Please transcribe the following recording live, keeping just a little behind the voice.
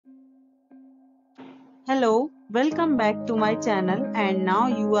Hello, welcome back to my channel and now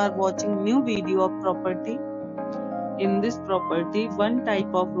you are watching new video of property. In this property, one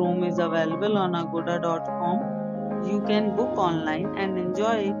type of room is available on agoda.com. You can book online and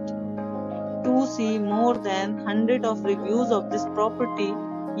enjoy it. To see more than 100 of reviews of this property,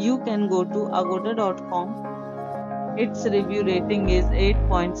 you can go to agoda.com. Its review rating is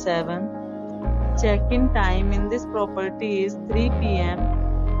 8.7. Check-in time in this property is 3 p.m.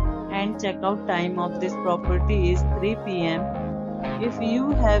 and checkout time of this property is 3 p.m. If you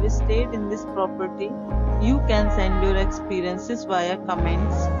have stayed in this property, you can send your experiences via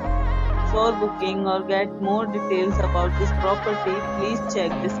comments. For booking or get more details about this property, please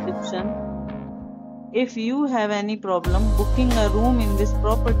check description. If you have any problem booking a room in this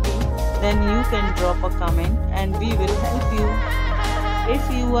property, then you can drop a comment and we will help you. If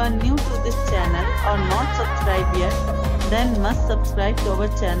you are new to this channel or not subscribed yet, then must subscribe to our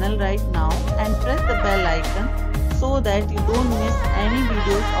channel right now and press the bell icon so that you don't miss any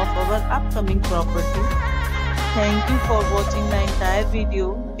videos of our upcoming property. Thank you for watching the entire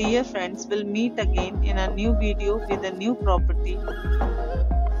video. Dear friends, we'll meet again in a new video with a new property.